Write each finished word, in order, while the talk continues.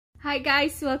Hi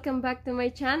guys, welcome back to my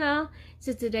channel.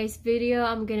 So today's video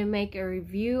I'm gonna make a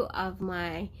review of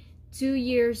my 2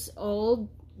 years old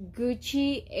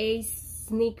Gucci Ace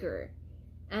sneaker,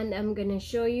 and I'm gonna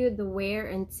show you the wear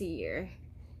and tear.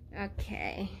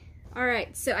 Okay,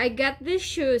 alright, so I got these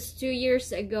shoes 2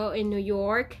 years ago in New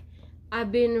York.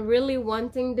 I've been really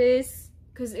wanting this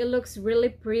because it looks really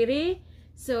pretty,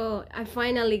 so I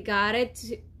finally got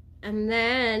it, and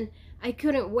then I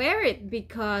couldn't wear it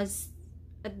because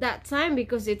at that time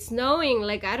because it's snowing.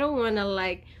 Like, I don't want to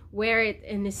like wear it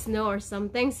in the snow or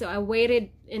something, so I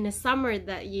waited in the summer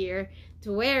that year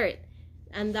to wear it,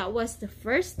 and that was the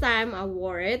first time I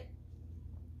wore it.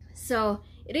 So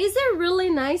it is a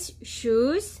really nice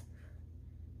shoes.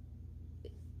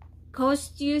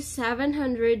 Cost you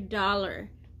 $700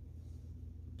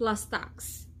 plus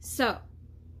tax. So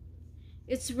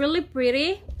it's really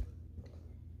pretty.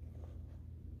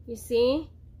 You see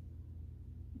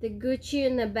the Gucci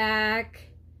in the back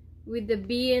with the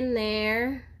B in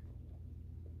there.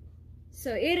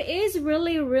 So it is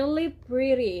really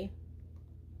pretty.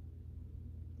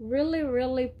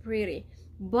 Really pretty.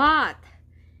 But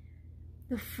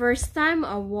the first time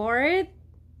I wore it,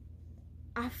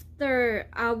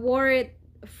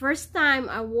 first time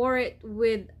I wore it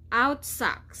without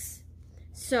socks.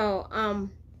 So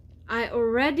I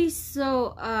already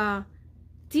saw a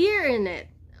tear in it.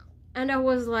 And I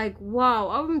was like, wow,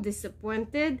 I'm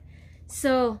disappointed.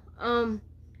 So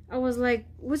I was like,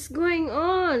 what's going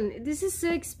on? This is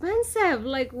so expensive.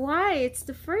 Like, why? It's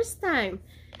the first time.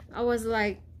 I was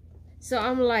like, so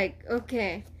I'm like,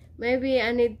 okay, maybe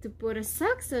I need to put a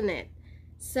socks on it.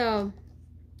 So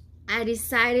I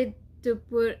decided to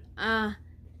put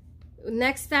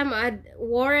next time I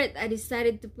wore it, I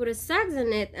decided to put a socks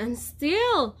on it, and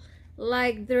still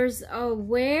like there's a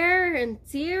wear and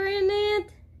tear in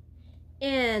it.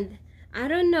 And I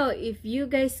don't know if you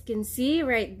guys can see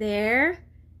right there.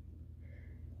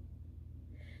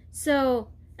 So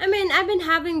I mean, I've been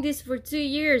having this for 2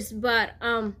 years, but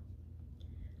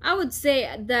I would say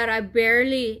that I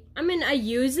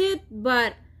use it,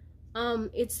 but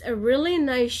it's a really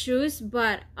nice shoes,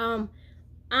 but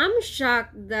I'm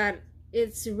shocked that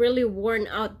it's really worn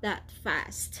out that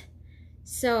fast.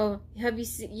 So have you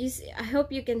see, I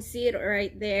hope you can see it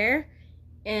right there.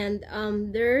 And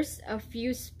there's a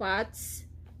few spots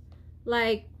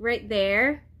like right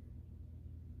there,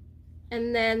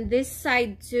 and then this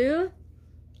side too,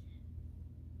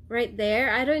 right there.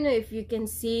 I don't know if you can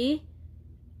see.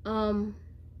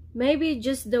 Maybe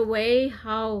just the way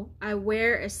how I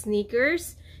wear a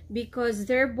sneakers, because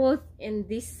they're both in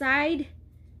this side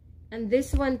and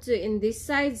this one too in this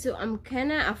side, so I'm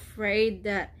kind of afraid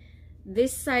that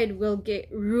this side will get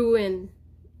ruined,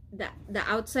 that the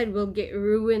outside will get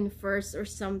ruined first or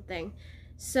something.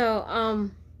 So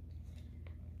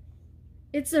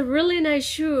it's a really nice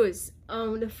shoes.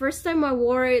 The first time I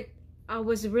wore it, I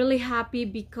was really happy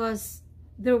because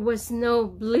there was no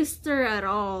blister at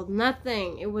all,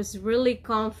 nothing. It was really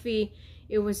comfy,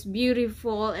 it was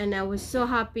beautiful, and I was so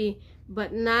happy.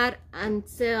 But not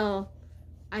until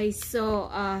I saw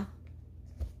a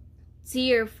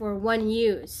tear for one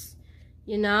use,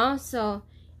 you know. So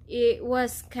it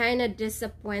was kind of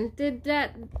disappointed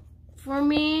that for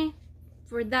me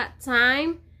for that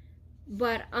time.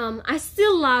 But I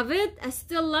still love it. I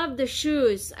still love the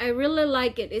shoes. I really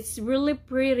like it. It's really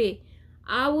pretty.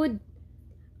 I would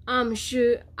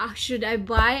should I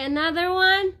buy another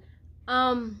one?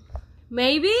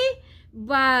 Maybe,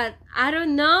 but I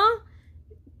don't know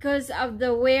because of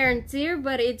the wear and tear,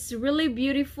 but it's really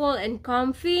beautiful and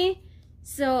comfy.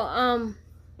 So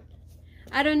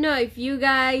I don't know if you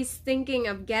guys thinking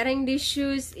of getting these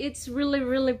shoes. It's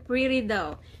really pretty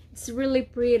though. It's really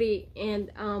pretty,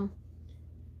 and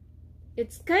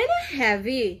it's kind of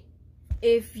heavy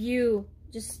if you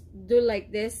just do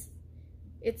like this.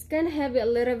 It's kind of heavy a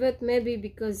little bit, maybe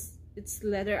because it's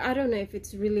leather. I don't know if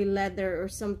it's really leather or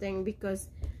something because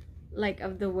like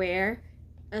of the wear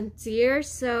and tear.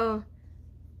 So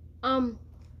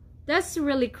that's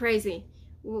really crazy.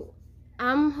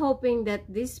 I'm hoping that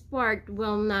this part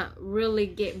will not really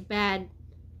get bad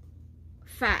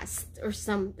fast or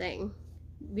something,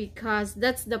 because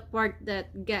that's the part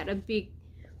that got a big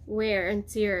wear and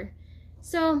tear.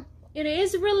 So it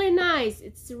is really nice.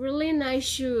 It's really nice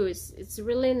shoes. It's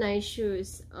really nice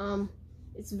shoes.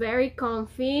 It's very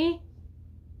comfy.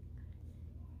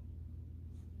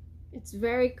 It's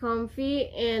very comfy,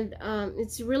 and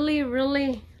it's really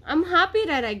I'm happy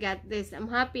that I got this. I'm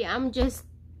happy. I'm just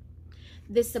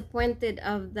disappointed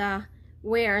of the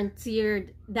wear and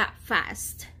tear that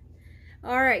fast.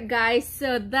 Alright guys,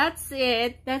 so that's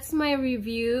it. That's my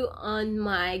review on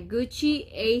my Gucci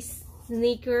Ace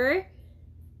sneaker.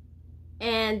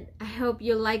 And I hope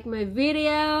you like my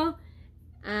video.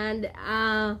 And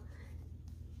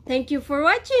thank you for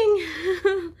watching.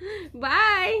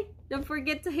 Bye. Don't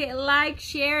forget to hit like,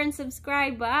 share, and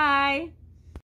subscribe. Bye.